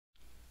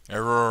Hey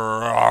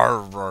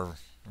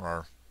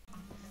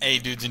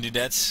dudes and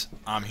dudettes,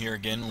 I'm here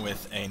again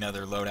with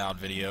another loadout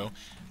video.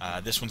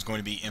 This one's going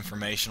to be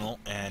informational,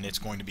 and it's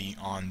going to be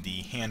on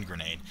the hand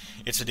grenade.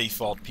 It's a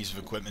default piece of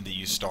equipment that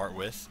you start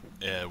with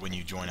when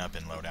you join up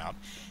in loadout,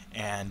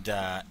 and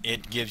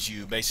it gives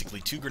you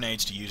basically 2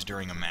 grenades to use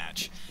during a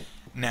match.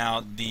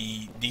 Now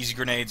these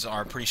grenades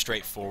are pretty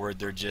straightforward.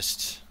 They're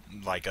just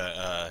like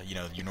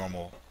your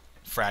normal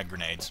frag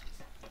grenades.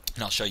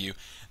 And I'll show you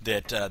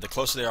that the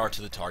closer they are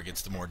to the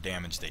targets, the more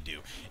damage they do.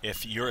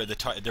 If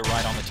they're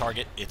right on the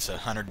target, it's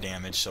 100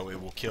 damage, so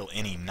it will kill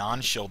any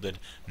non-shielded,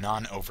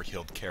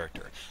 non-overhealed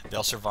character.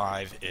 They'll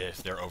survive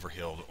if they're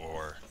overhealed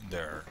or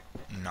they're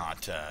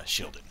not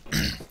shielded.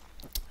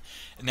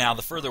 Now,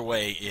 the further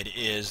away it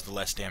is, the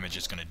less damage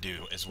it's going to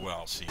do as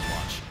well. See,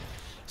 watch.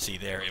 See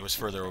there, it was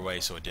further away,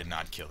 so it did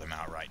not kill them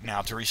outright.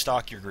 Now, to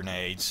restock your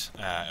grenades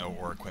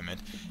or equipment,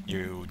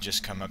 you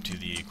just come up to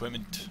the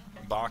equipment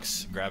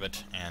box, grab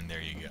it, and there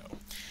you go.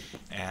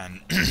 And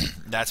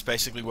that's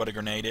basically what a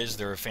grenade is.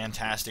 They're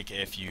fantastic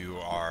if you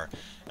are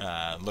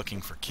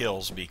looking for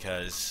kills,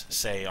 because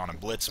say on a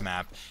blitz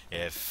map,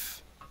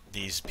 if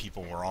these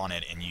people were on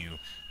it and you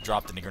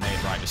dropped the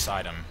grenade right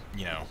beside them,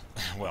 you know,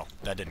 well,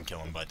 that didn't kill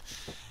him, but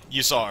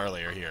you saw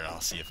earlier here. I'll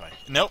see if I...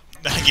 Nope,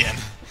 again.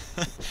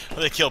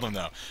 Well, they killed him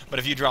though. But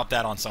if you drop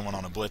that on someone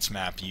on a blitz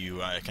map,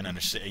 you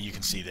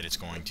can see that it's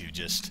going to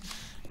just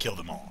kill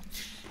them all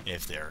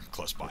if they're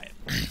close by it.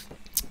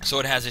 So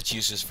it has its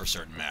uses for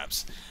certain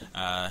maps.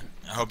 I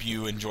hope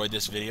you enjoyed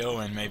this video,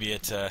 and maybe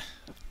it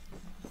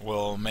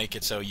will make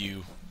it so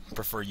you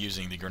prefer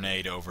using the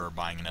grenade over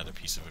buying another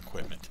piece of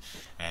equipment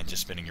and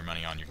just spending your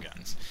money on your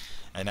guns.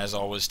 And as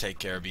always, take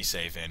care, be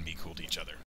safe, and be cool to each other.